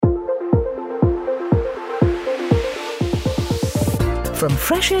From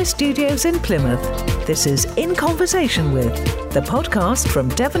Fresh Air Studios in Plymouth, this is In Conversation With, the podcast from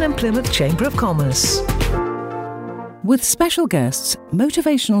Devon and Plymouth Chamber of Commerce. With special guests,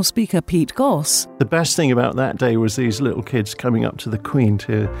 motivational speaker Pete Goss. The best thing about that day was these little kids coming up to the Queen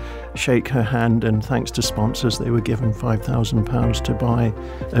to shake her hand, and thanks to sponsors, they were given £5,000 to buy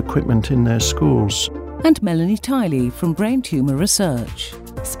equipment in their schools. And Melanie Tiley from Brain Tumour Research.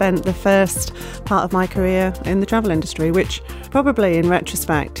 Spent the first part of my career in the travel industry, which probably in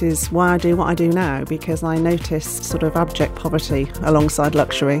retrospect is why I do what I do now, because I noticed sort of abject poverty alongside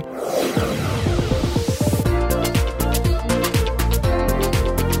luxury.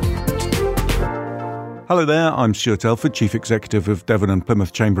 Hello there, I'm Stuart Elford, Chief Executive of Devon and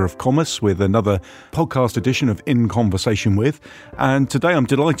Plymouth Chamber of Commerce, with another podcast edition of In Conversation With. And today I'm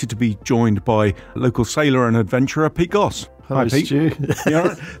delighted to be joined by local sailor and adventurer Pete Goss. Hi, Pete. Stu.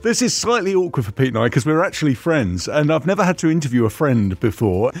 Yeah, this is slightly awkward for Pete and I because we're actually friends, and I've never had to interview a friend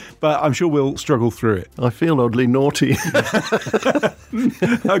before, but I'm sure we'll struggle through it. I feel oddly naughty.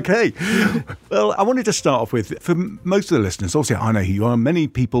 Okay. Well, I wanted to start off with, for most of the listeners, obviously I know who you are. Many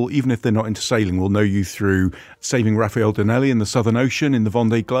people, even if they're not into sailing, will know you through saving Raphael Donnelly in the Southern Ocean in the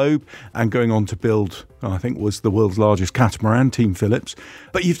Vendée Globe and going on to build, I think, was the world's largest catamaran, Team Phillips.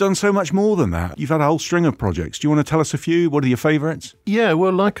 But you've done so much more than that. You've had a whole string of projects. Do you want to tell us a few? What are your favourites? Yeah,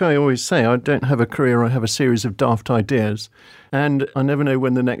 well, like I always say, I don't have a career, I have a series of daft ideas. And I never know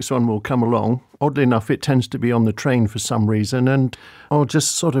when the next one will come along. Oddly enough, it tends to be on the train for some reason, and I'll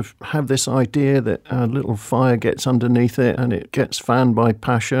just sort of have this idea that a little fire gets underneath it and it gets fanned by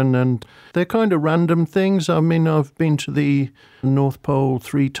passion, and they're kind of random things. I mean, I've been to the North Pole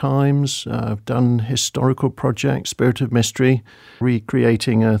 3 times. I've done historical projects, Spirit of Mystery,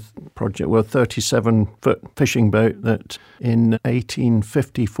 recreating a project, 37-foot fishing boat that in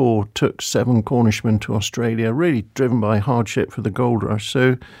 1854 took 7 Cornishmen to Australia, really driven by hardship for the gold rush.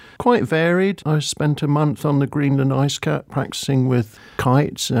 So quite varied. I spent a month on the Greenland ice cap practicing with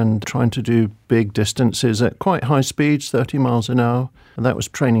kites and trying to do big distances at quite high speeds, 30 miles an hour. And that was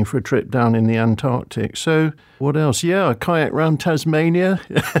training for a trip down in the Antarctic. So what else? Yeah, I kayak around Tasmania.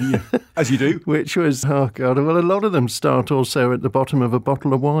 Yeah, as you do. Which was, oh God, well, a lot of them start also at the bottom of a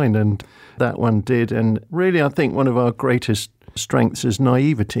bottle of wine, and that one did. And really, I think one of our greatest strengths is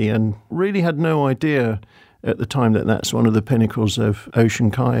naivety, and really had no idea at the time that that's one of the pinnacles of ocean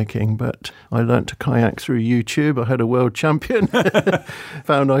kayaking. But I learnt to kayak through YouTube. I had a world champion,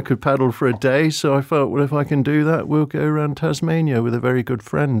 found I could paddle for a day. So I thought, well, if I can do that, we'll go around Tasmania with a very good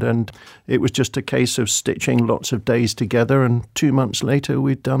friend. And it was just a case of stitching lots of days together. And 2 months later,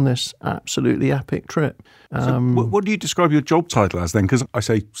 we'd done this absolutely epic trip. So what do you describe your job title as then? Because I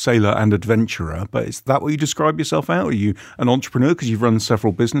say sailor and adventurer, but is that what you describe yourself out? Are you an entrepreneur because you've run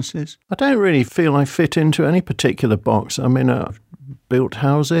several businesses? I don't really feel I fit into any particular box. I mean, I've built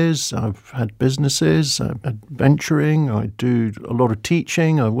houses, I've had businesses, I'm adventuring, I do a lot of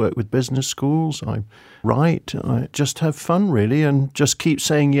teaching, I work with business schools, I write, I just have fun really and just keep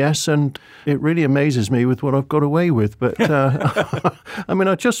saying yes, and it really amazes me with what I've got away with. But I mean,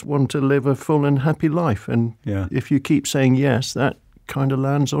 I just want to live a full and happy life, and if you keep saying yes, that kind of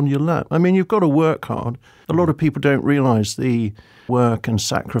lands on your lap. I mean, you've got to work hard. A lot of people don't realise the work and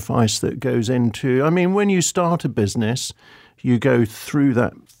sacrifice that goes into, I mean, when you start a business, you go through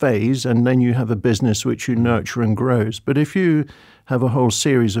that phase and then you have a business which you nurture and grows. But if you have a whole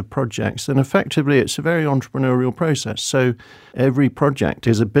series of projects, then effectively it's a very entrepreneurial process. So every project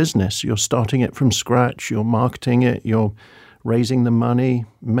is a business. You're starting it from scratch, you're marketing it, you're raising the money,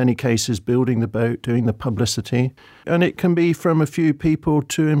 in many cases building the boat, doing the publicity. And it can be from a few people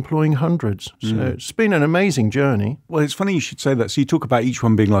to employing hundreds. So it's been an amazing journey. Well, it's funny you should say that. So you talk about each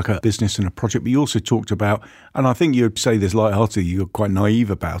one being like a business and a project, but you also talked about, and I think you'd say this lightheartedly, you're quite naive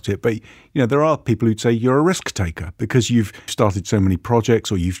about it, but there are people who'd say you're a risk taker because you've started so many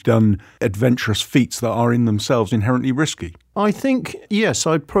projects or you've done adventurous feats that are in themselves inherently risky. I think, yes,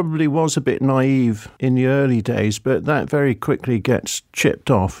 I probably was a bit naive in the early days, but that very quickly gets chipped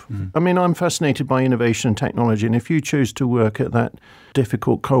off. I mean, I'm fascinated by innovation and technology, and if you choose to work at that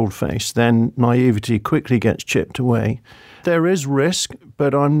difficult coalface, then naivety quickly gets chipped away. There is risk,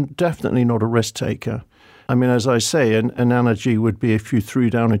 but I'm definitely not a risk taker. I mean, as I say, an analogy would be if you threw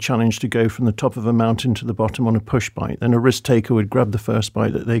down a challenge to go from the top of a mountain to the bottom on a push bike, then a risk taker would grab the first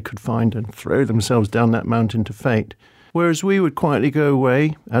bike that they could find and throw themselves down that mountain to fate. Whereas we would quietly go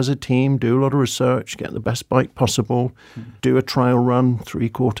away as a team, do a lot of research, get the best bike possible, do a trial run,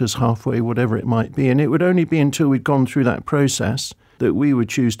 3/4, halfway, whatever it might be. And it would only be until we'd gone through that process that we would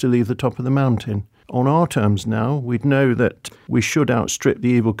choose to leave the top of the mountain. on our terms now. We'd know that we should outstrip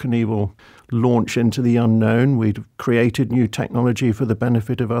the Evel Knievel launch into the unknown. We'd created new technology for the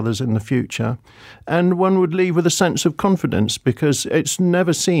benefit of others in the future. And one would leave with a sense of confidence because it's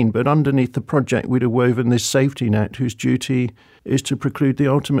never seen, but underneath the project we'd have woven this safety net whose duty is to preclude the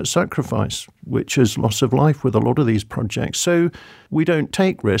ultimate sacrifice, which is loss of life with a lot of these projects. So we don't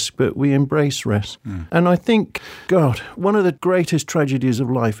take risk, but we embrace risk. And I think, God, one of the greatest tragedies of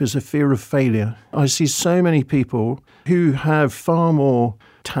life is a fear of failure. I see so many people who have far more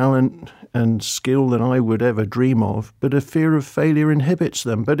talent and skill than I would ever dream of, but a fear of failure inhibits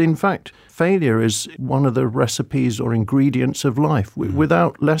them. But in fact, failure is one of the recipes or ingredients of life.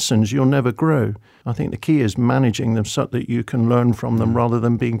 Without lessons, you'll never grow. I think the key is managing them so that you can learn from them rather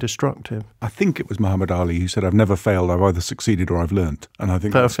than being destructive. I think it was Muhammad Ali who said, I've never failed, I've either succeeded or I've learnt. And I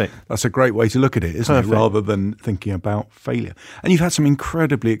think that's a great way to look at it, isn't it? Rather than thinking about failure. And you've had some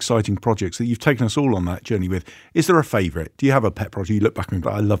incredibly exciting projects that you've taken us all on that journey with. Is there a favourite? Do you have a pet project you look back and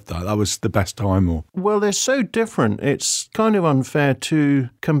go, I loved that, that was the best time? Or Well, they're so different. It's kind of unfair to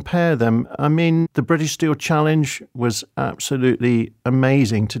compare them. I mean, the British Steel Challenge was absolutely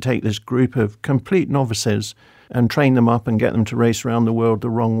amazing to take this group of complete novices and train them up and get them to race around the world the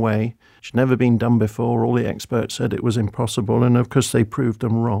wrong way. It's never been done before. All the experts said it was impossible, and of course they proved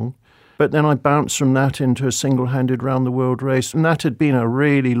them wrong. But then I bounced from that into a single-handed round the world race, and that had been a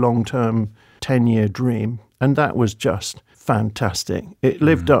really long-term 10-year dream, and that was just fantastic. It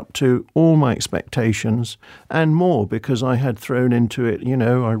lived up to all my expectations and more because I had thrown into it,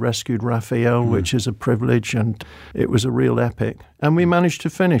 I rescued Raphael, which is a privilege, and it was a real epic. And we managed to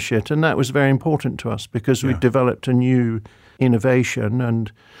finish it, and that was very important to us because we developed a new innovation,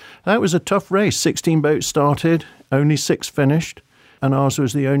 and that was a tough race. 16 boats started, only 6 finished. And ours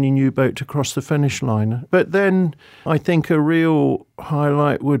was the only new boat to cross the finish line. But then I think a real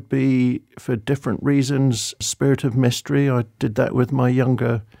highlight would be, for different reasons, Spirit of Mystery. I did that with my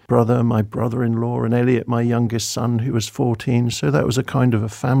younger brother, my brother-in-law, and Elliot, my youngest son, who was 14. So that was a kind of a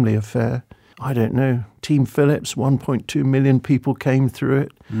family affair. I don't know. Team Phillips, 1.2 million people came through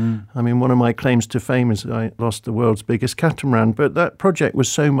it. I mean, one of my claims to fame is that I lost the world's biggest catamaran. But that project was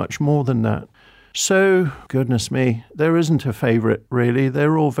so much more than that. So, goodness me, there isn't a favourite, really.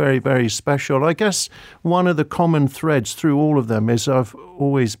 They're all very, very special. I guess one of the common threads through all of them is I've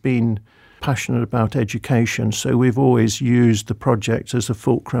always been passionate about education, so we've always used the project as a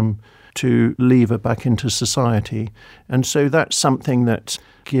fulcrum to lever back into society. And so that's something that's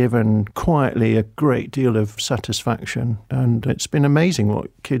given quietly a great deal of satisfaction, and it's been amazing what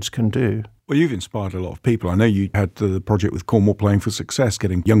kids can do. Well, you've inspired a lot of people. I know you had the project with Cornwall Playing for Success,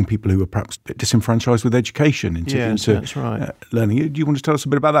 getting young people who were perhaps a bit disenfranchised with education into that's right. Learning. Do you want to tell us a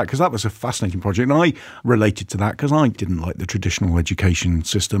bit about that? Because that was a fascinating project. And I related to that because I didn't like the traditional education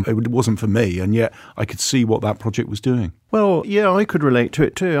system. It wasn't for me. And yet I could see what that project was doing. Well, yeah, I could relate to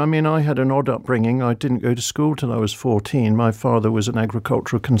it too. I mean, I had an odd upbringing. I didn't go to school till I was 14. My father was an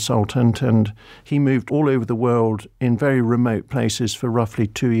agricultural consultant, and he moved all over the world in very remote places for roughly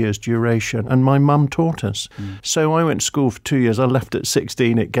 2 years' duration. And my mum taught us. So I went to school for 2 years. I left at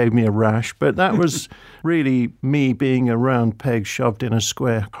 16. It gave me a rash. But that was really me being a round peg shoved in a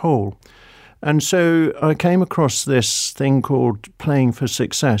square hole. And so I came across this thing called Playing for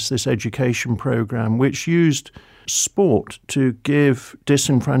Success, this education program, which used sport to give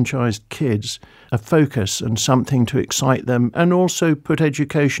disenfranchised kids a focus and something to excite them, and also put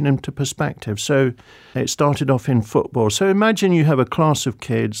education into perspective. So it started off in football. So imagine you have a class of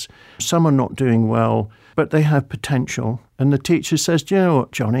kids, some are not doing well, but they have potential. And the teacher says, do you know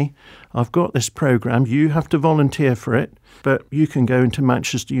what, Johnny, I've got this program, you have to volunteer for it, but you can go into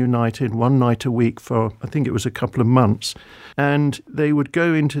Manchester United one night a week for, I think it was a couple of months. And they would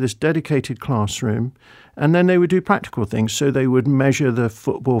go into this dedicated classroom, and then they would do practical things. So they would measure the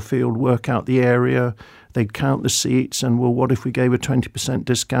football field, work out the area, they'd count the seats, and, well, what if we gave a 20%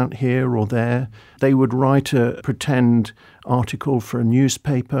 discount here or there? They would write a pretend article for a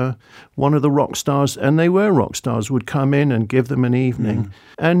newspaper. One of the rock stars, and they were rock stars, would come in and give them an evening.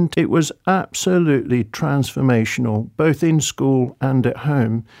 And it was absolutely transformational, both in school and at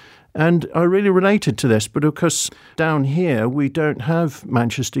home. And I really related to this, but of course down here we don't have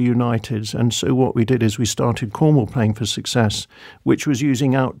Manchester Uniteds, and so what we did is we started Cornwall Playing for Success, which was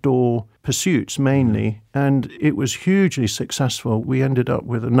using outdoor pursuits mainly, and it was hugely successful. We ended up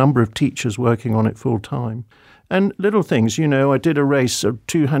with a number of teachers working on it full time. And little things, I did a race, a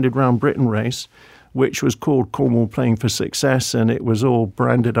 200 round Britain race, which was called Cornwall Playing for Success, and it was all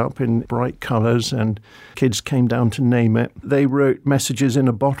branded up in bright colours, and kids came down to name it. They wrote messages in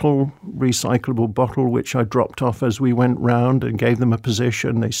a bottle, recyclable bottle, which I dropped off as we went round and gave them a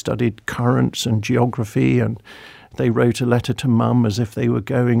position. They studied currents and geography, and they wrote a letter to mum as if they were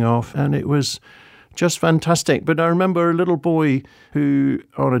going off, and it was just fantastic. But I remember a little boy who,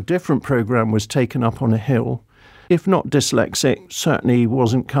 on a different programme, was taken up on a hill. If not dyslexic, certainly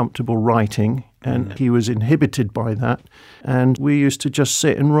wasn't comfortable writing, and he was inhibited by that. And we used to just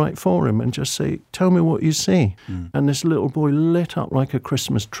sit and write for him and just say, tell me what you see. And this little boy lit up like a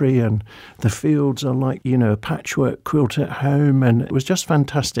Christmas tree, and the fields are like, a patchwork quilt at home, and it was just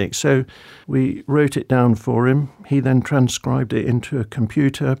fantastic. So we wrote it down for him. He then transcribed it into a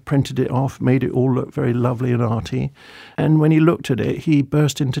computer, printed it off, made it all look very lovely and arty. And when he looked at it, he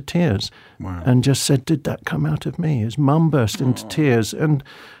burst into tears. Wow. And just said, did that come out of me? His mum burst into tears. And,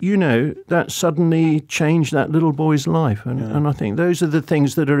 that suddenly changed that little boy's life. And I think those are the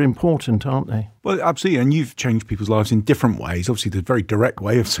things that are important, aren't they? Well, absolutely. And you've changed people's lives in different ways. Obviously, the very direct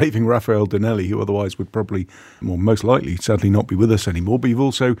way of saving Raphael Donnelly, who otherwise would probably, most likely, sadly not be with us anymore. But you've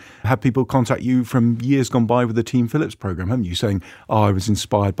also had people contact you from years gone by with the Team Phillips programme, haven't you? Saying, I was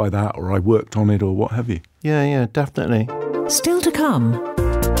inspired by that, or I worked on it, or what have you. Yeah, definitely. Still to come,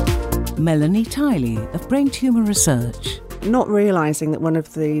 Melanie Tiley of Brain Tumour Research. Not realising that one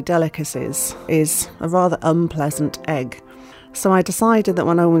of the delicacies is a rather unpleasant egg. So I decided that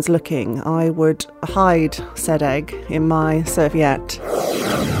when no one's looking, I would hide said egg in my serviette.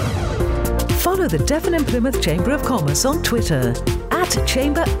 Follow the Devon and Plymouth Chamber of Commerce on Twitter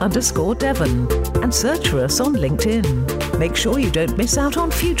 @chamber_Devon and search for us on LinkedIn. Make sure you don't miss out on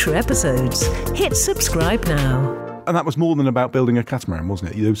future episodes. Hit subscribe now. And that was more than about building a catamaran,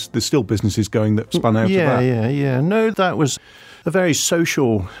 wasn't it? There's still businesses going that spun out of that. Yeah. No, that was a very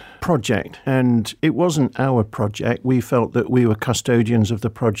social project, and it wasn't our project. We felt that we were custodians of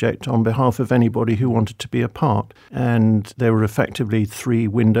the project on behalf of anybody who wanted to be a part. And there were effectively 3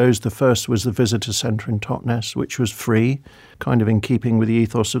 windows. The first was the visitor centre in Totnes, which was free, kind of in keeping with the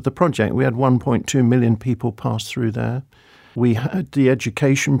ethos of the project. We had 1.2 million people pass through there. We had the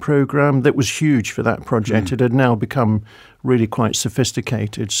education programme that was huge for that project. It had now become really quite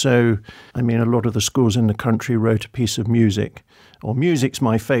sophisticated. So, a lot of the schools in the country wrote a piece of music. Or music's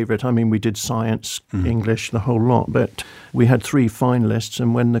my favourite. We did science, English, the whole lot. But we had 3 finalists,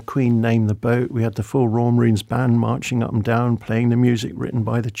 and when the Queen named the boat, we had the full Royal Marines band marching up and down, playing the music written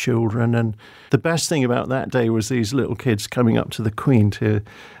by the children. And the best thing about that day was these little kids coming up to the Queen to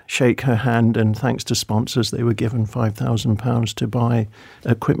shake her hand, and thanks to sponsors, they were given £5,000 to buy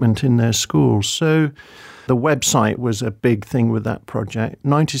equipment in their schools. So the website was a big thing with that project.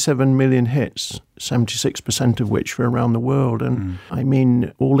 97 million hits, 76% of which were around the world. And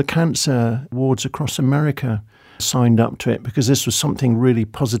all the cancer wards across America signed up to it because this was something really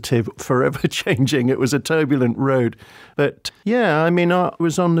positive, forever changing. It was a turbulent road. But I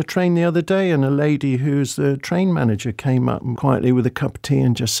was on the train the other day, and a lady who's the train manager came up quietly with a cup of tea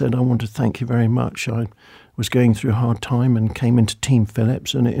and just said, I want to thank you very much. I was going through a hard time and came into Team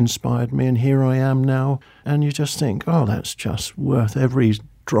Phillips, and it inspired me, and here I am now. And you just think, that's just worth every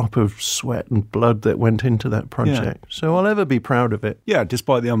drop of sweat and blood that went into that project. So I'll ever be proud of it. Yeah,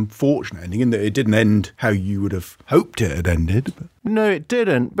 despite the unfortunate ending, in that it didn't end how you would have hoped it had ended. No, it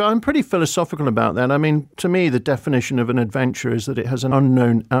didn't. But I'm pretty philosophical about that. To me, the definition of an adventure is that it has an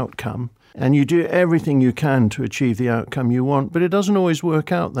unknown outcome, and you do everything you can to achieve the outcome you want, but it doesn't always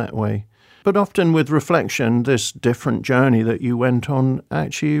work out that way. But often with reflection, this different journey that you went on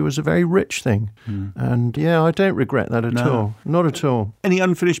actually was a very rich thing. And I don't regret that at all. Not at all. Any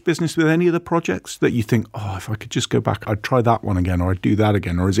unfinished business with any of the projects that you think, if I could just go back, I'd try that one again, or I'd do that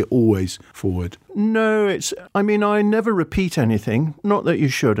again, or is it always forward? No, I never repeat anything. Not that you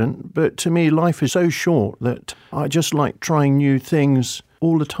shouldn't, but to me, life is so short that I just like trying new things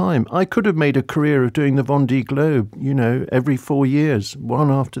all the time. I could have made a career of doing the Vendée Globe, every 4 years,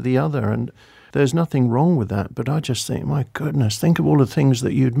 one after the other, and there's nothing wrong with that. But I just think, my goodness, think of all the things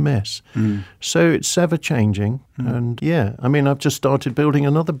that you'd miss. So it's ever changing. And I've just started building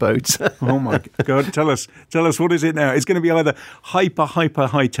another boat. Oh my God, tell us, what is it now? It's going to be either hyper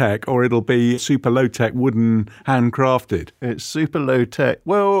high tech, or it'll be super low tech, wooden, handcrafted. It's super low tech.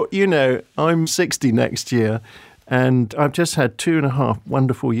 Well, I'm 60 next year. And I've just had 2.5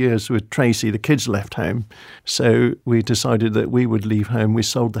 wonderful years with Tracy. The kids left home. So we decided that we would leave home. We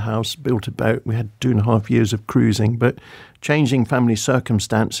sold the house, built a boat. We had 2.5 years of cruising. But changing family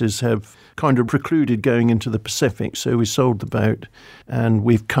circumstances have kind of precluded going into the Pacific. So we sold the boat and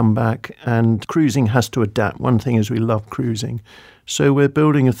we've come back. And cruising has to adapt. One thing is we love cruising. So we're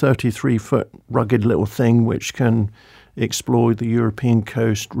building a 33-foot rugged little thing which can explore the European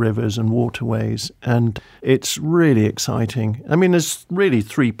coast, rivers and waterways. And it's really exciting. I mean, there's really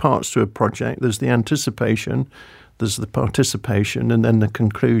 3 parts to a project. There's the anticipation, there's the participation, and then the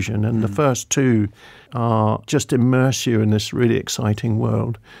conclusion. And the first 2 are just immerse you in this really exciting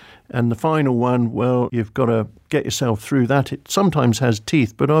world. And the final one, well, you've got to get yourself through that. It sometimes has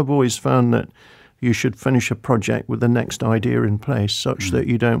teeth, but I've always found that you should finish a project with the next idea in place such that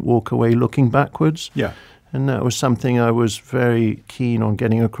you don't walk away looking backwards. Yeah. And that was something I was very keen on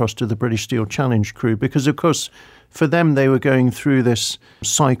getting across to the British Steel Challenge crew because, of course, for them, they were going through this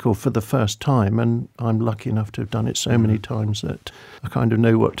cycle for the first time. And I'm lucky enough to have done it so many times that I kind of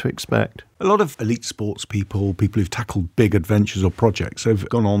know what to expect. A lot of elite sports people who've tackled big adventures or projects have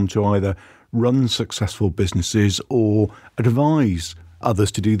gone on to either run successful businesses or advise others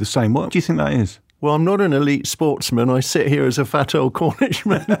to do the same. What do you think that is? Well, I'm not an elite sportsman. I sit here as a fat old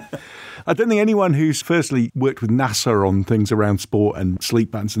Cornishman. I don't think anyone who's firstly worked with NASA on things around sport and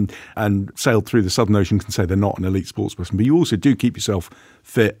sleep patterns and sailed through the Southern Ocean can say they're not an elite sports person. But you also do keep yourself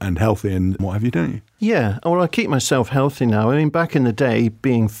fit and healthy and what have you, don't you? Yeah, well, I keep myself healthy now. I mean, back in the day,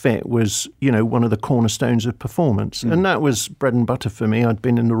 being fit was, one of the cornerstones of performance. And that was bread and butter for me. I'd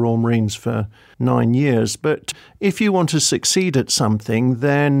been in the Royal Marines for 9 years. But if you want to succeed at something,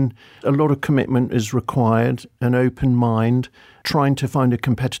 then a lot of commitment is required, an open mind, trying to find a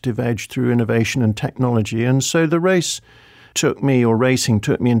competitive edge through innovation and technology. And so the racing took me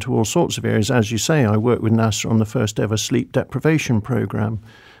into all sorts of areas. As you say, I worked with NASA on the first ever sleep deprivation program.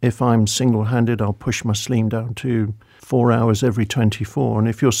 If I'm single-handed, I'll push my sleep down to 4 hours every 24. And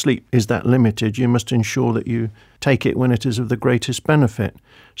if your sleep is that limited, you must ensure that you take it when it is of the greatest benefit.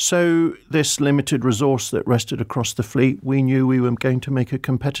 So this limited resource that rested across the fleet, we knew we were going to make a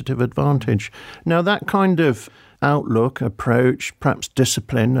competitive advantage. Now, that kind of outlook, approach, perhaps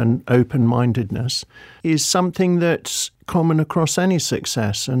discipline and open-mindedness is something that's common across any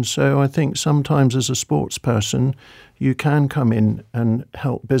success. And so I think sometimes as a sports person, you can come in and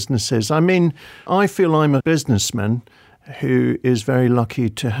help businesses. I mean, I feel I'm a businessman who is very lucky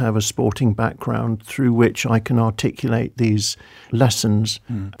to have a sporting background through which I can articulate these lessons,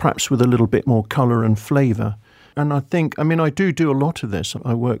 perhaps with a little bit more colour and flavour. And I think, I do a lot of this.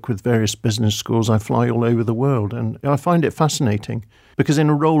 I work with various business schools. I fly all over the world. And I find it fascinating because in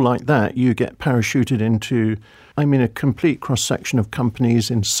a role like that, you get parachuted into, a complete cross-section of companies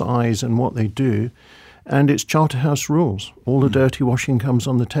in size and what they do. And it's Charterhouse rules. All the dirty washing comes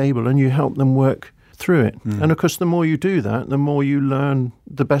on the table and you help them work through it. And of course, the more you do that, the more you learn.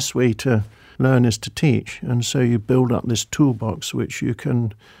 The best way to learn is to teach. And so you build up this toolbox which you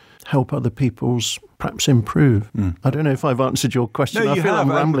can help other people's perhaps improve. I don't know if I've answered your question. No, I feel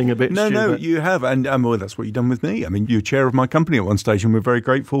I'm rambling a bit, Stu. No, you have. And well, that's what you've done with me. You're chair of my company at one stage and we're very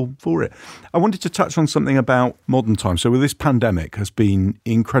grateful for it. I wanted to touch on something about modern times. So this pandemic has been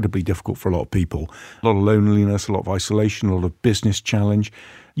incredibly difficult for a lot of people. A lot of loneliness, a lot of isolation, a lot of business challenge.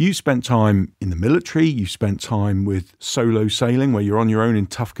 You spent time in the military, you spent time with solo sailing where you're on your own in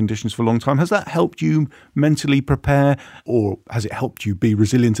tough conditions for a long time. Has that helped you mentally prepare or has it helped you be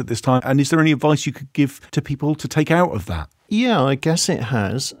resilient at this time? And is there any advice you could give to people to take out of that? Yeah, I guess it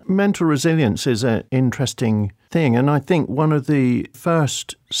has. Mental resilience is an interesting thing. And I think one of the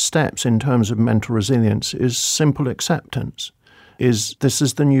first steps in terms of mental resilience is simple acceptance. This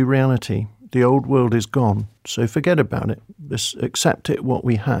is the new reality. The old world is gone, so forget about it. Just accept it, what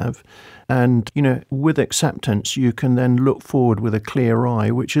we have. And, with acceptance, you can then look forward with a clear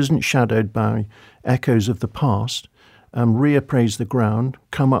eye, which isn't shadowed by echoes of the past, reappraise the ground,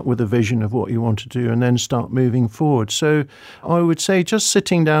 come up with a vision of what you want to do, and then start moving forward. So I would say just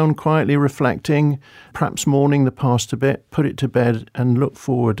sitting down, quietly reflecting, perhaps mourning the past a bit, put it to bed, and look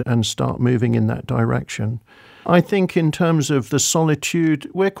forward and start moving in that direction. I think in terms of the solitude,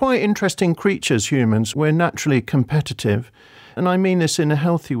 we're quite interesting creatures, humans. We're naturally competitive. And I mean this in a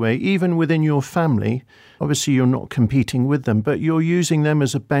healthy way. Even within your family, obviously you're not competing with them, but you're using them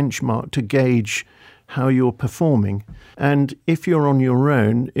as a benchmark to gauge how you're performing. And if you're on your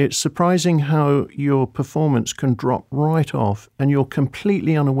own, it's surprising how your performance can drop right off and you're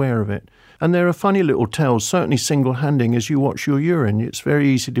completely unaware of it. And there are funny little tells, certainly single-handing, as you watch your urine. It's very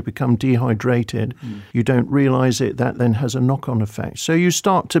easy to become dehydrated. You don't realise it. That then has a knock-on effect. So you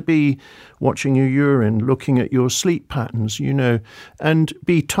start to be watching your urine, looking at your sleep patterns, and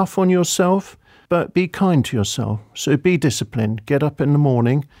be tough on yourself, but be kind to yourself. So be disciplined. Get up in the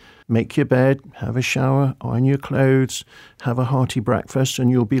morning, make your bed, have a shower, iron your clothes, have a hearty breakfast,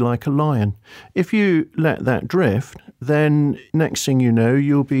 and you'll be like a lion. If you let that drift, then next thing you know,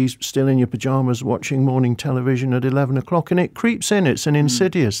 you'll be still in your pyjamas watching morning television at 11 o'clock, and it creeps in. It's an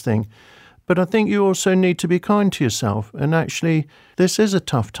insidious thing. But I think you also need to be kind to yourself. And actually, this is a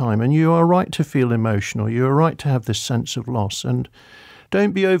tough time, and you are right to feel emotional. You are right to have this sense of loss. And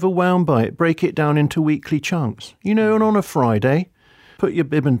don't be overwhelmed by it. Break it down into weekly chunks. And on a Friday, put your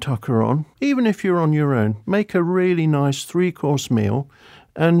bib and tucker on. Even if you're on your own, make a really nice 3-course meal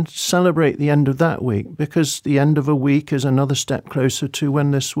and celebrate the end of that week, because the end of a week is another step closer to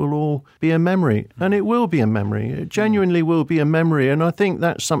when this will all be a memory. And it will be a memory. It genuinely will be a memory. And I think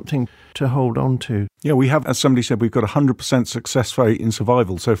that's something to hold on to. Yeah, we have, as somebody said, we've got a 100% success rate in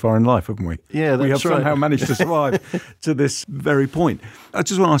survival so far in life, haven't we? Yeah, that's right. We have somehow managed to survive to this very point. I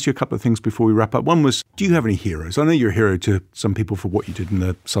just want to ask you a couple of things before we wrap up. One was, do you have any heroes? I know you're a hero to some people for what you did in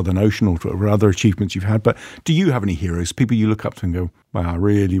the Southern Ocean or for other achievements you've had, but do you have any heroes, people you look up to and go, wow, I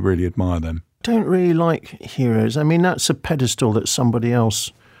really, really admire them? Don't really like heroes. I mean, that's a pedestal that somebody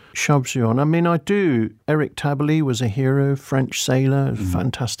else shoves you on. I mean, I do. Eric Tabarly was a hero, French sailor,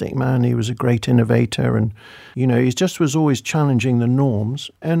 fantastic man. He was a great innovator, and, he just was always challenging the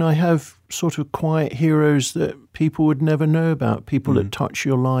norms. And I have sort of quiet heroes that people would never know about, people that touch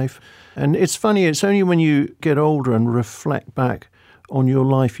your life. And it's funny, it's only when you get older and reflect back on your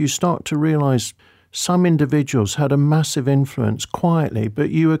life, you start to realise some individuals had a massive influence quietly,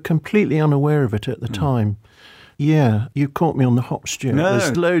 but you were completely unaware of it at the time. Yeah, you caught me on the hop, Stuart. No.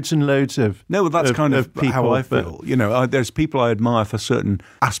 There's loads and loads of No, well, that's kind of people, how I feel. There's people I admire for certain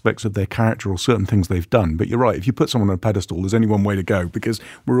aspects of their character or certain things they've done. But you're right, if you put someone on a pedestal, there's only one way to go, because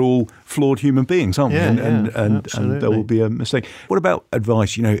we're all flawed human beings, aren't we? And there will be a mistake. What about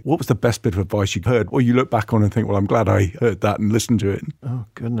advice? What was the best bit of advice you heard, or you look back on and think, well, I'm glad I heard that and listened to it? Oh,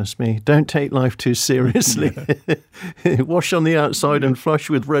 goodness me. Don't take life too seriously. Wash on the outside and flush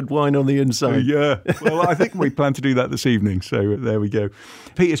with red wine on the inside. Yeah. Well, I think we plan to do that this evening. So there we go.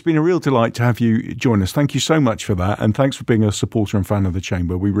 Pete, it's been a real delight to have you join us. Thank you so much for that. And thanks for being a supporter and fan of the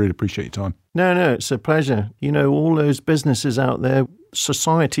Chamber. We really appreciate your time. No, it's a pleasure. All those businesses out there,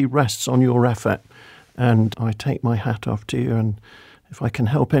 society rests on your effort. And I take my hat off to you. And if I can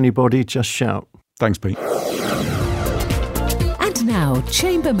help anybody, just shout. Thanks, Pete. And now,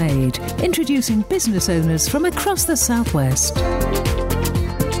 Chambermaid, introducing business owners from across the Southwest.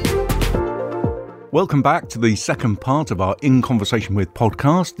 Welcome back to the second part of our In Conversation With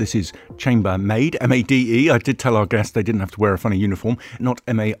podcast. This is Chambermaid, M-A-D-E. I did tell our guests they didn't have to wear a funny uniform, not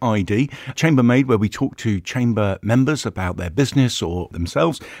M-A-I-D. Chambermaid, where we talk to chamber members about their business or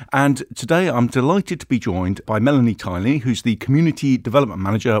themselves. And today I'm delighted to be joined by Melanie Tiley, who's the Community Development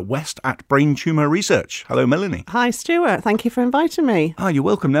Manager West at Brain Tumour Research. Hello, Melanie. Hi, Stuart. Thank you for inviting me. You're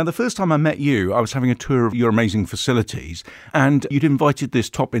welcome. Now, the first time I met you, I was having a tour of your amazing facilities, and you'd invited this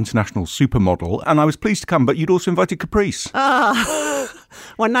top international supermodel, and I was pleased to come, but you'd also invited Caprice.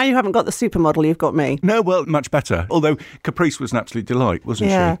 Well, now you haven't got the supermodel, you've got me. No, well, much better. Although Caprice was an absolute delight, wasn't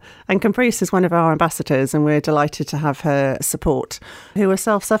she? Yeah, and Caprice is one of our ambassadors, and we're delighted to have her support, who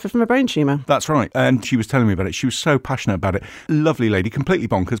herself suffered from a brain tumour. That's right, and she was telling me about it. She was so passionate about it. Lovely lady, completely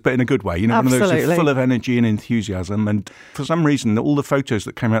bonkers, but in a good way. One of those who's full of energy and enthusiasm. And for some reason, all the photos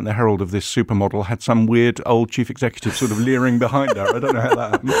that came out in the Herald of this supermodel had some weird old chief executive sort of leering behind her. I don't know how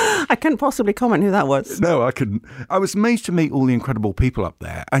that happened. I couldn't possibly comment who that was. No, I couldn't. I was amazed to meet all the incredible people up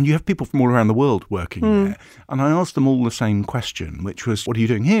there, and you have people from all around the world working there. And I asked them all the same question, which was, what are you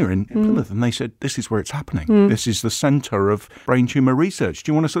doing here in Plymouth? And they said, this is where it's happening. This is the centre of brain tumour research.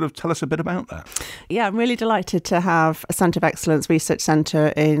 Do you want to sort of tell us a bit about that? Yeah, I'm really delighted to have a Centre of Excellence Research Centre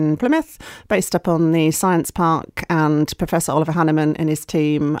in Plymouth, based up on the Science Park, and Professor Oliver Hanneman and his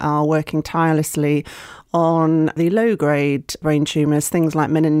team are working tirelessly on the low-grade brain tumours, things like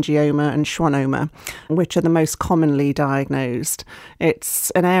meningioma and schwannoma, which are the most commonly diagnosed.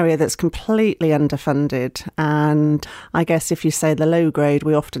 It's an area that's completely underfunded, and I guess if you say the low-grade,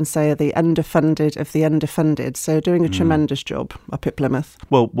 we often say the underfunded of the underfunded, so doing a tremendous job up at Plymouth.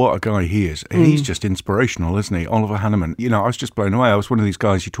 Well, what a guy he is. He's just inspirational, isn't he? Oliver Hanneman. You know, I was just blown away. I was one of these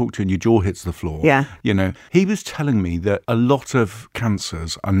guys you talk to and your jaw hits the floor. Yeah. You know, he was telling me that a lot of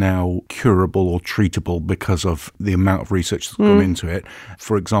cancers are now curable or treatable because of the amount of research that's gone into it.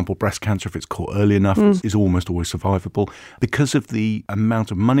 For example, breast cancer, if it's caught early enough, is almost always survivable. Because of the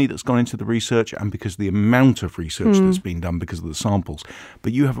amount of money that's gone into the research and because of the amount of research that's been done because of the samples.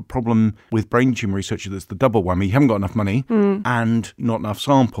 But you have a problem with brain tumour research that's the double whammy. You haven't got enough money and not enough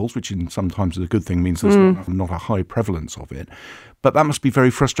samples, which sometimes is a good thing, means there's not a high prevalence of it. But that must be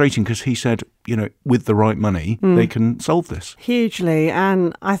very frustrating because he said, you know, with the right money, they can solve this. Hugely.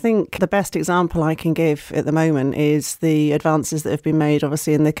 And I think the best example I can give at the moment is the advances that have been made,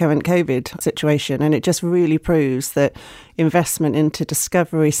 obviously, in the current COVID situation. And it just really proves that investment into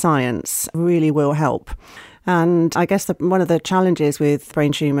discovery science really will help. And I guess one of the challenges with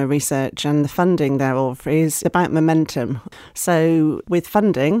brain tumour research and the funding thereof is about momentum. So with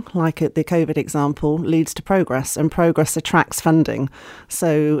funding, like at the COVID example, leads to progress, and progress attracts funding.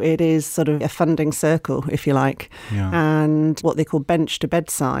 So it is sort of a funding circle, if you like, and what they call bench to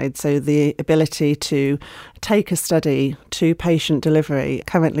bedside. So the ability to take a study to patient delivery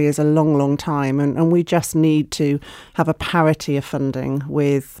currently is a long, long time. And we just need to have a parity of funding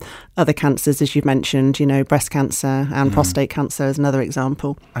with other cancers, as you've mentioned, you know, breast cancer and prostate cancer is another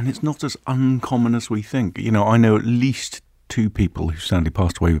example. And it's not as uncommon as we think. You know, I know at least 2 people who sadly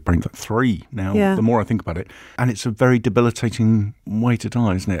passed away with brain cancer. 3 now, the more I think about it. And it's a very debilitating way to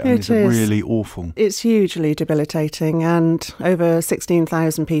die, isn't it? And it's really awful. It's hugely debilitating, and over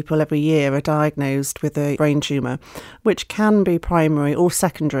 16,000 people every year are diagnosed with a brain tumour, which can be primary or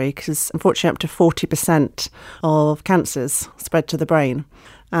secondary, because unfortunately up to 40% of cancers spread to the brain.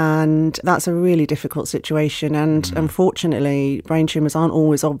 And that's a really difficult situation. And unfortunately, brain tumours aren't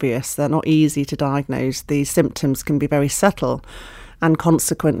always obvious. They're not easy to diagnose. The symptoms can be very subtle. And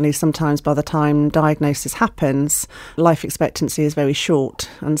consequently, sometimes by the time diagnosis happens, life expectancy is very short.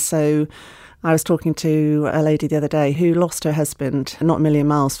 And so I was talking to a lady the other day who lost her husband not a million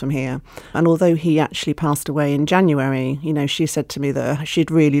miles from here. And although he actually passed away in January, you know, she said to me that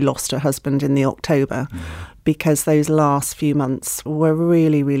she'd really lost her husband in the October. Because those last few months were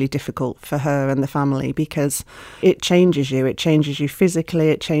really, really difficult for her and the family, because it changes you. It changes you physically,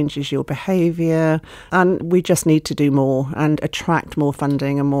 it changes your behaviour, and we just need to do more and attract more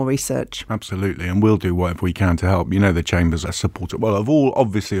funding and more research. Absolutely, and we'll do whatever we can to help. You know, the Chambers are supported, well, of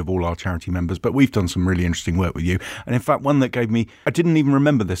all our charity members, but we've done some really interesting work with you. And in fact, one that gave me, I didn't even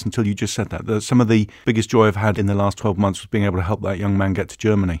remember this until you just said that some of the biggest joy I've had in the last 12 months was being able to help that young man get to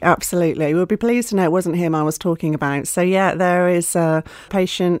Germany. Absolutely. We'll be pleased to know it wasn't him I was talking about. So yeah, there is a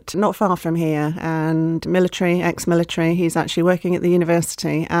patient not far from here, and ex-military, he's actually working at the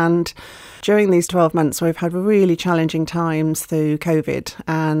university, and during these 12 months we've had really challenging times through COVID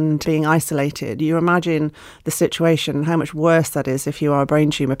and being isolated. You imagine the situation, how much worse that is if you are a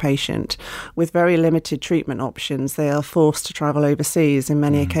brain tumour patient with very limited treatment options. They are forced to travel overseas in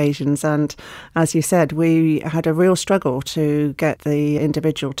many occasions, and as you said, we had a real struggle to get the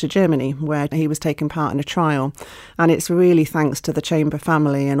individual to Germany, where he was taking part in a trial. And it's really thanks to the Chamber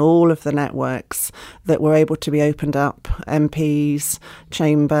family and all of the networks that were able to be opened up, MPs,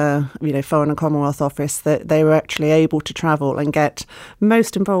 Chamber, you know, Foreign and Commonwealth Office, that they were actually able to travel and get,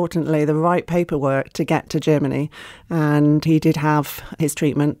 most importantly, the right paperwork to get to Germany. And he did have his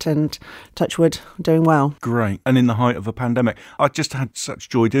treatment, and touch wood, doing well. Great. And in the height of a pandemic, I just had such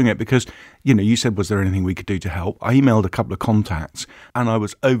joy doing it because, you know, you said, was there anything we could do to help? I emailed a couple of contacts and I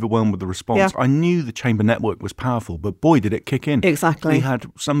was overwhelmed with the response. Yeah. I knew the Chamber network was powerful, but boy, did it kick in. Exactly. We had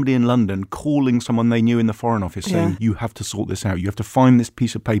somebody in London calling someone they knew in the Foreign Office saying, you have to sort this out. You have to find this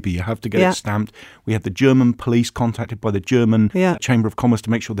piece of paper. You have to get it stamped. We had the German police contacted by the German Chamber of Commerce to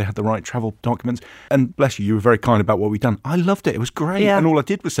make sure they had the right travel documents. And bless you, you were very kind about what we'd done. I loved it. It was great. Yeah. And all I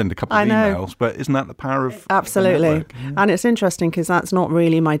did was send a couple of emails. But isn't that the power of Absolutely. the network? Yeah. And it's interesting because that's not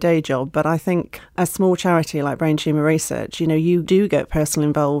really my day job. But I think a small charity like Brain Tumour Research, you know, you do get personal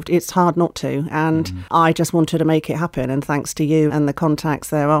involved. It's hard not to. And I just wanted to make it happen. And thanks to you and the contacts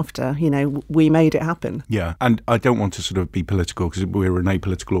thereafter, you know, we made it happen. Yeah. And I don't want to sort of be political because we're an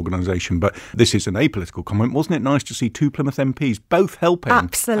apolitical organisation, but this is an apolitical comment. Wasn't it nice to see 2 Plymouth MPs both helping?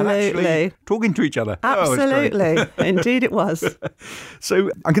 Absolutely. And actually talking to each other? Absolutely. Oh, Indeed it was. So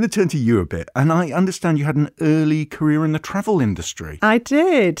I'm going to turn to you a bit. And I understand you had an early career in the travel industry. I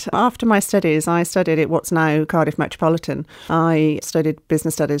did. After my studies, I studied at what's now Cardiff Metropolitan. I studied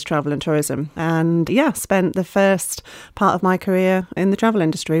business studies, travel and tourism, and spent the first part of my career in the travel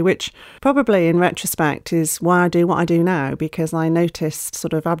industry, which probably in retrospect is why I do what I do now, because I noticed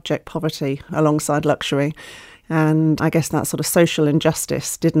sort of abject poverty alongside luxury. And I guess that sort of social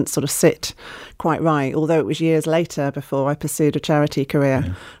injustice didn't sort of sit quite right, although it was years later before I pursued a charity career.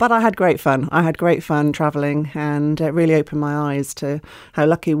 Yeah. But I had great fun. I had great fun travelling, and it really opened my eyes to how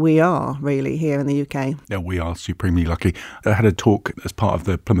lucky we are, really, here in the UK. Yeah, we are supremely lucky. I had a talk as part of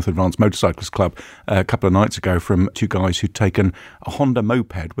the Plymouth Advanced Motorcyclists Club a couple of nights ago from two guys who'd taken a Honda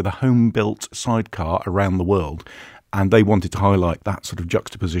moped with a home-built sidecar around the world. And they wanted to highlight that sort of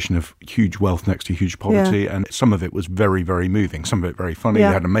juxtaposition of huge wealth next to huge poverty. Yeah. And some of it was very, very moving, some of it very funny. Yeah.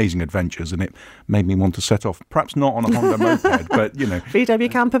 They had amazing adventures, and it made me want to set off, perhaps not on a Honda moped, but, VW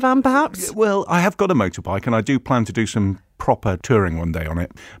camper van, perhaps? Well, I have got a motorbike, and I do plan to do some proper touring one day on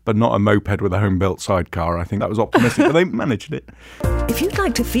it, but not a moped with a home-built sidecar. I think that was optimistic, but they managed it. If you'd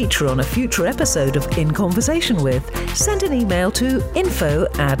like to feature on a future episode of In Conversation With, send an email to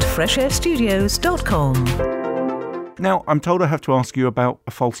info@freshairstudios.com. Now, I'm told I have to ask you about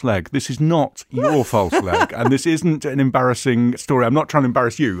a false leg. This is not your false leg, and this isn't an embarrassing story. I'm not trying to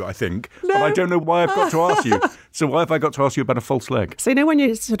embarrass you, I think, but I don't know why I've got to ask you. So why have I got to ask you about a false leg? So, when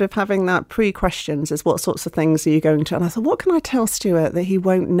you're sort of having that pre-questions is what sorts of things are you going to... And I thought, what can I tell Stuart that he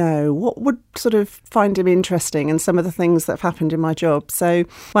won't know? What would sort of find him interesting, and some of the things that have happened in my job? So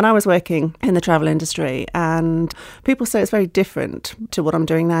when I was working in the travel industry, and people say it's very different to what I'm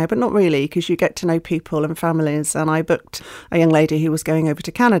doing now, but not really, because you get to know people and families. And I booked a young lady who was going over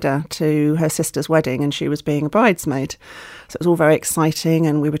to Canada to her sister's wedding, and she was being a bridesmaid. So it was all very exciting,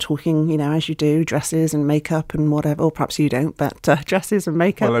 and we were talking, as you do, dresses and makeup and whatever, or perhaps you don't, but dresses and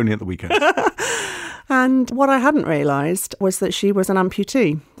makeup. Well, only at the weekend. And what I hadn't realised was that she was an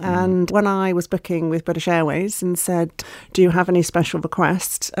amputee. And when I was booking with British Airways and said, do you have any special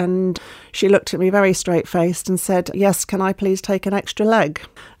requests? And she looked at me very straight-faced and said, yes, can I please take an extra leg?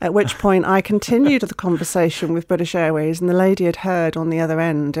 At which point I continued the conversation with British Airways, and the lady had heard on the other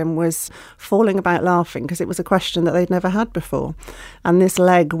end and was falling about laughing because it was a question that they'd never had before. And this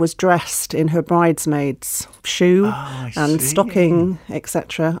leg was dressed in her bridesmaid's shoe and stocking,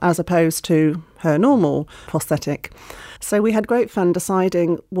 etc., as opposed to her normal prosthetic. So we had great fun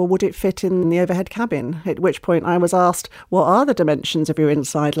deciding, well, would it fit in the overhead cabin? At which point I was asked, what are the dimensions of your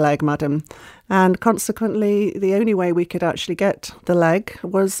inside leg, madam? And consequently, the only way we could actually get the leg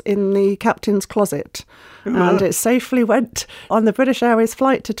was in the captain's closet. And it safely went on the British Airways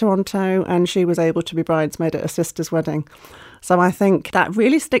flight to Toronto, and she was able to be bridesmaid at her sister's wedding. So I think that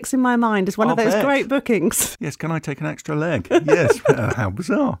really sticks in my mind as one of those great bookings. Yes, can I take an extra leg? Yes, how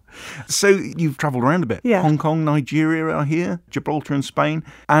bizarre. So you've travelled around a bit. Yeah. Hong Kong, Nigeria are here, Gibraltar and Spain.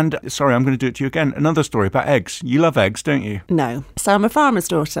 And, sorry, I'm going to do it to you again. Another story about eggs. You love eggs, don't you? No. So I'm a farmer's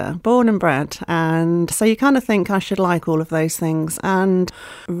daughter, born and bred. And so you kind of think I should like all of those things. And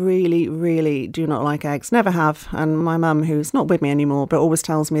really, really do not like eggs. Never have. And my mum, who's not with me anymore, but always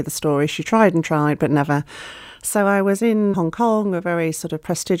tells me the story. She tried and tried, but never. So I was in Hong Kong, a very sort of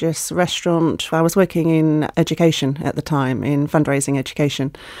prestigious restaurant. I was working in education at the time, in fundraising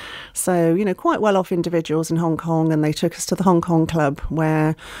education. So, quite well-off individuals in Hong Kong, and they took us to the Hong Kong Club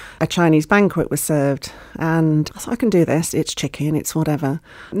where a Chinese banquet was served. And I thought, I can do this. It's chicken, it's whatever.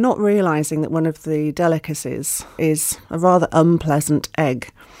 Not realising that one of the delicacies is a rather unpleasant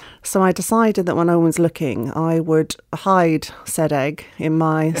egg. So I decided that when no one's looking, I would hide said egg in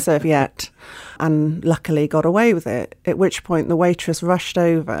my serviette, and luckily got away with it, at which point the waitress rushed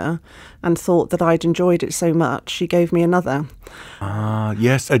over and thought that I'd enjoyed it so much, she gave me another.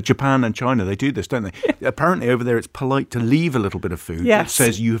 Yes, Japan and China, they do this, don't they? Apparently over there it's polite to leave a little bit of food that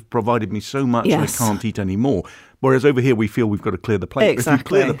says you have provided me so much I can't eat any more. Whereas over here we feel we've got to clear the plate. Exactly. If you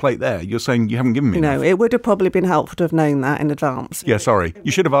clear the plate there, you're saying you haven't given me enough. No, it would have probably been helpful to have known that in advance. Yeah, sorry.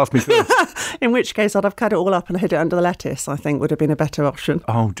 You should have asked me first. In which case I'd have cut it all up and hid it under the lettuce, I think would have been a better option.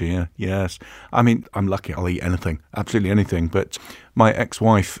 Oh dear, yes. I mean, I'm lucky I'll eat anything, absolutely anything. But my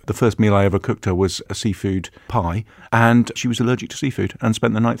ex-wife, the first meal I ever cooked her was a seafood pie, and she was allergic to seafood and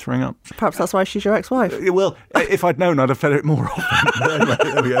spent the night throwing up. Perhaps that's why she's your ex-wife. Well, if I'd known, I'd have fed it more often. Anyway,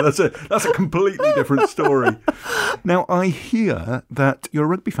 there we go. That's a completely different story. Now, I hear that you're a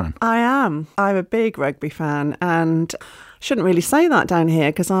rugby fan. I am. I'm a big rugby fan, and Shouldn't really say that down here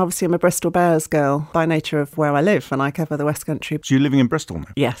because obviously I'm a Bristol Bears girl by nature of where I live and I cover the West Country. So you're living in Bristol now?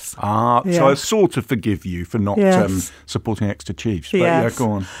 Yes. So I sort of forgive you for not supporting Exeter Chiefs. But yeah, go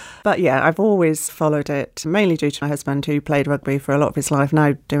on. But yeah, I've always followed it, mainly due to my husband who played rugby for a lot of his life,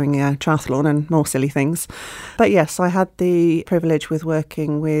 now doing triathlon and more silly things. But yes, I had the privilege with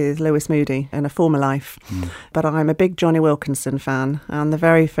working with Lewis Moody in a former life. But I'm a big Jonny Wilkinson fan. And the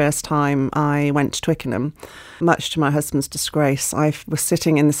very first time I went to Twickenham, much to my husband's disgrace, I was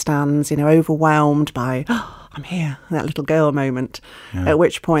sitting in the stands, overwhelmed by... I'm here, that little girl moment, at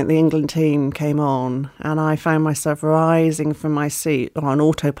which point the England team came on and I found myself rising from my seat on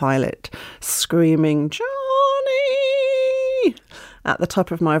autopilot, screaming, Johnny, at the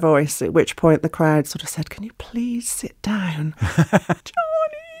top of my voice, at which point the crowd sort of said, can you please sit down?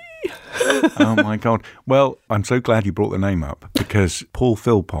 Johnny! Oh my God. Well, I'm so glad you brought the name up because Paul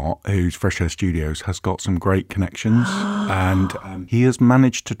Philpott, who's Fresh Air Studios, has got some great connections and he has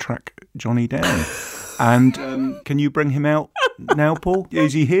managed to track Johnny down. And can you bring him out now, Paul?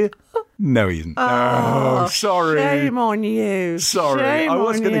 Is he here? No, he isn't. Oh, sorry. Shame on you. Sorry. Shame I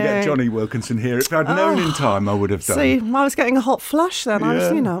was going to get Jonny Wilkinson here. If I'd known in time, I would have done. See, I was getting a hot flush then. I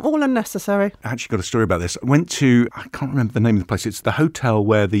was, all unnecessary. I actually got a story about this. I went to, I can't remember the name of the place. It's the hotel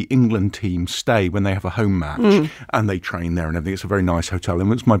where the England team stay when they have a home match and they train there and everything. It's a very nice hotel. And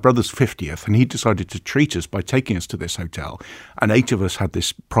it was my brother's 50th and he decided to treat us by taking us to this hotel. And 8 of us had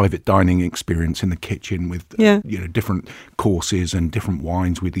this private dining experience in the kitchen with different courses and different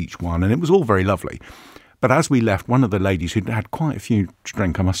wines with each one. And it was all very lovely. But as we left, one of the ladies who'd had quite a few to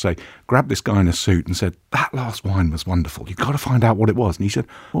drink, I must say, grabbed this guy in a suit and said, that last wine was wonderful. You've got to find out what it was. And he said,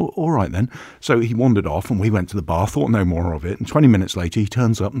 all right then. So he wandered off and we went to the bar, thought no more of it. And 20 minutes later, he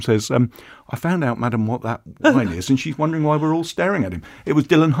turns up and says, I found out, madam, what that wine is. And she's wondering why we're all staring at him. It was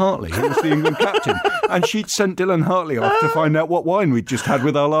Dylan Hartley. He was the England captain. And she'd sent Dylan Hartley off to find out what wine we'd just had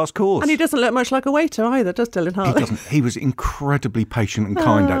with our last course. And he doesn't look much like a waiter either, does Dylan Hartley? He doesn't. He was incredibly patient and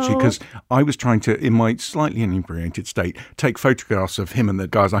kind, actually, because I was trying to, in my slightly inebriated state, take photographs of him and the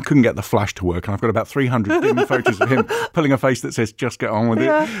guys. I couldn't get the flash to work, and I've got about 300 dim photos of him pulling a face that says, just get on with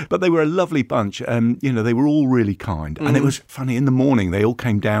it. But they were a lovely bunch. They were all really kind. And it was funny, in the morning, they all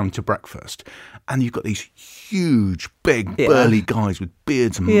came down to breakfast, and you've got these huge, big, burly guys with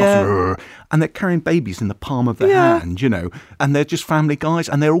beards and muscle, and they're carrying babies in the palm of their hand, and they're just family guys,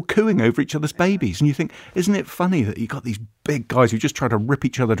 and they're all cooing over each other's babies. And you think, isn't it funny that you've got these big guys who just try to rip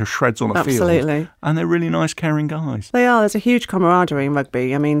each other to shreds on a field? And they're really nice, caring guys. They are. There's a huge camaraderie in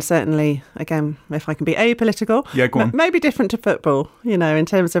rugby. I mean, certainly, again, if I can be apolitical, go on. Maybe different to football. In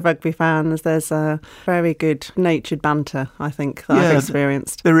terms of rugby fans, there's a very good natured banter, I think, that I've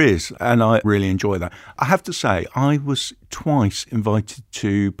experienced. There is, and I really enjoy that. I have to say, I was twice invited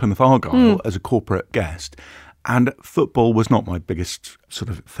to Plymouth Argyle as a corporate guest. And football was not my biggest sort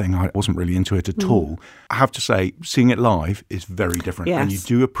of thing. I wasn't really into it at all. I have to say, seeing it live is very different. Yes. And you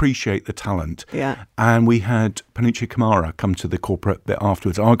do appreciate the talent. Yeah. And we had Panucci Kamara come to the corporate bit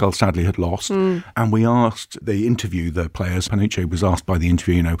afterwards. Argyle sadly had lost. And we asked the players. Panucci was asked by the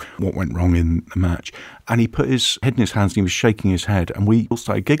interview, what went wrong in the match. And he put his head in his hands and he was shaking his head. And we all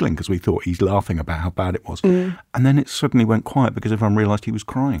started giggling because we thought he's laughing about how bad it was. And then it suddenly went quiet because everyone realised he was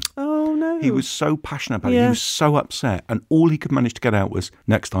crying. Oh, no. He was so passionate about it. He was so upset. And all he could manage to get out was,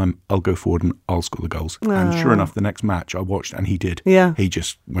 next time I'll go forward and I'll score the goals. And sure enough, the next match I watched and he did. Yeah. He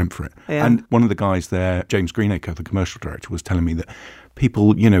just went for it. Yeah. And one of the guys there, James Greenacre, the commercial director, was telling me that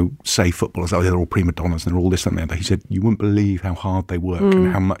people, say footballers, they're all prima donnas and they're all this and that. He said, you wouldn't believe how hard they work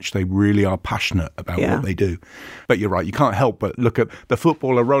and how much they really are passionate about what they do. But you're right, you can't help but look at the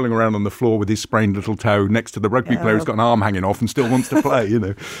footballer rolling around on the floor with his sprained little toe next to the rugby player who's got an arm hanging off and still wants to play,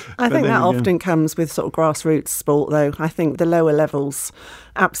 I think that often comes with sort of grassroots sport, though. I think the lower levels,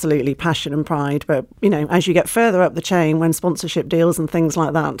 absolutely passion and pride. But, as you get further up the chain, when sponsorship deals and things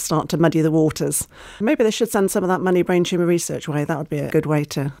like that start to muddy the waters, maybe they should send some of that money brain tumour research way. That would be a good way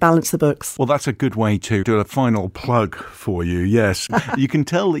to balance the books. Well, that's a good way to do a final plug for you, yes. You can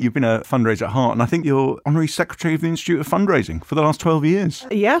tell that you've been a fundraiser at heart, and I think you're Honorary Secretary of the Institute of Fundraising for the last 12 years.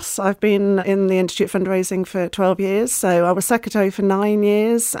 Yes, I've been in the Institute of Fundraising for 12 years, so I was Secretary for 9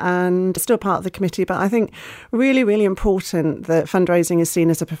 years and still part of the committee, but I think really, really important that fundraising is seen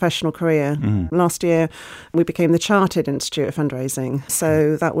as a professional career. Last year, we became the Chartered Institute of Fundraising,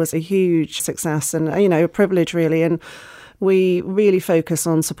 so that was a huge success and, a privilege really, and We really focus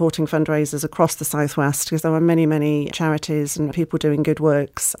on supporting fundraisers across the South West because there are many, many charities and people doing good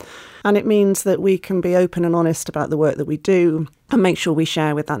works. And it means that we can be open and honest about the work that we do and make sure we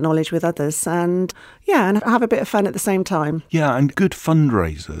share with that knowledge with others and have a bit of fun at the same time. Yeah, and good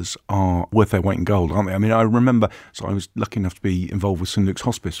fundraisers are worth their weight in gold, aren't they? I mean, I remember, so I was lucky enough to be involved with St Luke's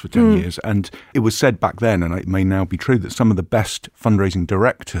Hospice for 10 years, and it was said back then, and it may now be true, that some of the best fundraising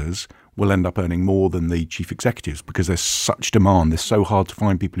directors will end up earning more than the chief executives because there's such demand. It's so hard to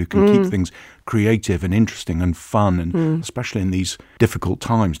find people who can keep things creative and interesting and fun, and especially in these difficult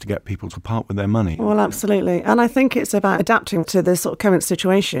times, to get people to part with their money. Well, absolutely. And I think it's about adapting to the sort of current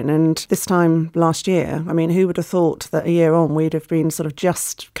situation. And this time last year, I mean, who would have thought that a year on we'd have been sort of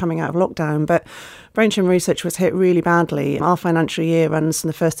just coming out of lockdown? But Brain Tumour Research was hit really badly. Our financial year runs from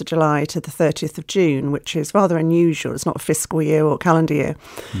the 1st of July to the 30th of June, which is rather unusual. It's not a fiscal year or calendar year.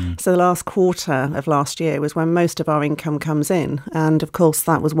 So the last quarter of last year was when most of our income comes in. And of course,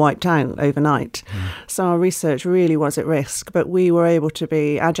 that was wiped out overnight. So our research really was at risk. But we were able to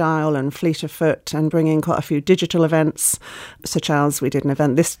be agile and fleet of foot and bring in quite a few digital events, such as we did an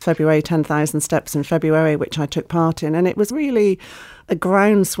event this February, 10,000 Steps in February, which I took part in. And it was really a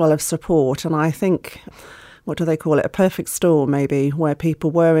groundswell of support, and I think, what do they call it, a perfect storm maybe, where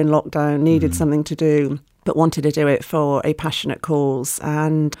people were in lockdown, needed something to do, but wanted to do it for a passionate cause,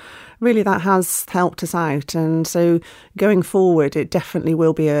 and really that has helped us out. And so going forward, it definitely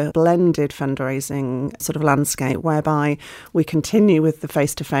will be a blended fundraising sort of landscape whereby we continue with the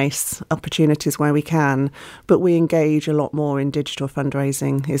face-to-face opportunities where we can, but we engage a lot more in digital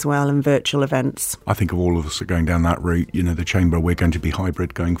fundraising as well and virtual events. I think all of us are going down that route. You know, the Chamber, we're going to be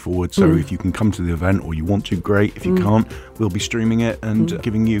hybrid going forward. So if you can come to the event or you want to, great. If you can't, we'll be streaming it and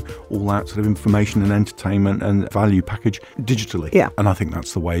giving you all that sort of information and entertainment and value package digitally. Yeah. And I think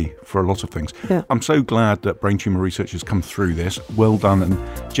that's the way for a lot of things. Yeah. I'm so glad that Brain Tumour Research has come through this. Well done, and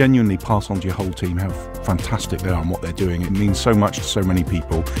genuinely pass on to your whole team how fantastic they are and what they're doing. It means so much to so many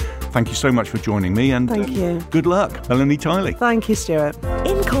people. Thank you so much for joining me, and Thank you. Good luck, Melanie Tiley. Thank you, Stuart.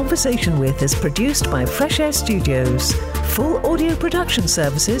 In Conversation With is produced by Fresh Air Studios. Full audio production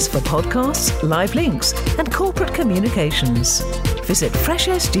services for podcasts, live links and corporate communications. Visit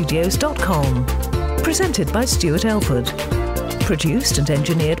freshairstudios.com. Presented by Stuart Elford. Produced and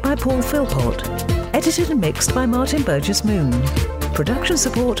engineered by Paul Philpott. Edited and mixed by Martin Burgess-Moon. Production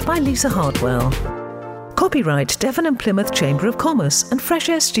support by Lisa Hartwell. Copyright Devon and Plymouth Chamber of Commerce and Fresh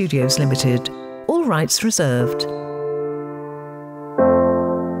Air Studios Limited. All rights reserved.